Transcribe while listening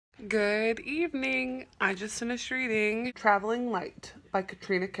Good evening. I just finished reading Traveling Light by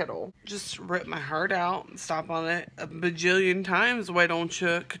Katrina Kittle. Just ripped my heart out and stop on it a bajillion times. Why don't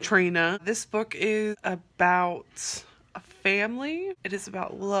you, Katrina? This book is about a family. It is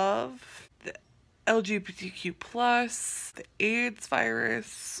about love, the LGBTQ plus, the AIDS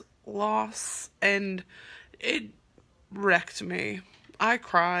virus, loss, and it wrecked me. I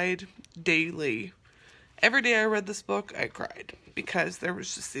cried daily. Every day I read this book, I cried because there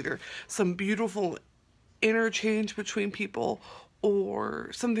was just either some beautiful interchange between people or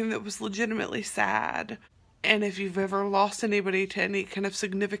something that was legitimately sad. And if you've ever lost anybody to any kind of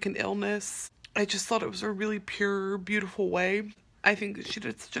significant illness, I just thought it was a really pure, beautiful way. I think that she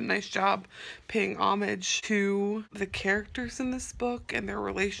did such a nice job paying homage to the characters in this book and their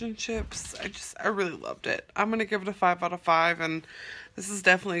relationships. I really loved it. I'm going to give it a 5 out of 5, and this is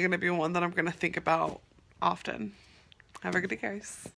definitely going to be one that I'm going to think about often. Have a good day, guys.